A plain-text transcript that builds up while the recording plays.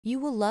You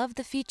will love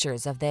the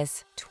features of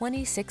this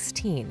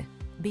 2016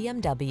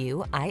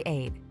 BMW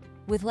i8.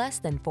 With less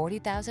than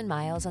 40,000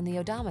 miles on the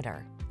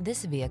odometer,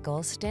 this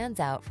vehicle stands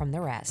out from the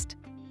rest.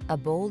 A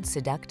bold,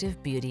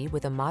 seductive beauty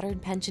with a modern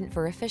penchant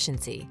for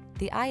efficiency,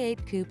 the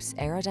i8 Coupe's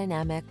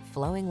aerodynamic,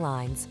 flowing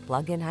lines,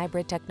 plug-in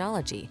hybrid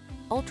technology,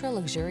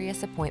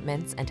 ultra-luxurious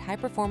appointments, and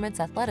high-performance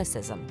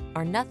athleticism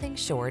are nothing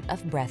short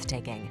of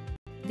breathtaking.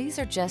 These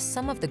are just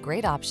some of the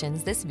great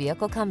options this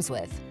vehicle comes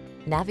with: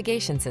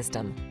 navigation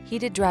system,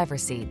 heated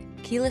driver's seat,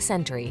 keyless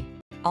entry,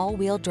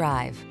 all-wheel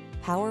drive,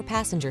 power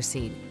passenger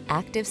seat,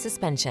 active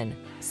suspension,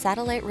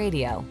 satellite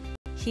radio,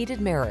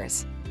 heated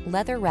mirrors,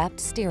 leather-wrapped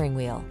steering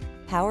wheel,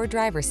 power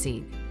driver's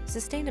seat.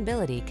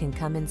 Sustainability can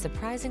come in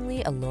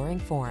surprisingly alluring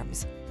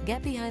forms.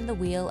 Get behind the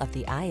wheel of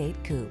the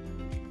i8 Coupe.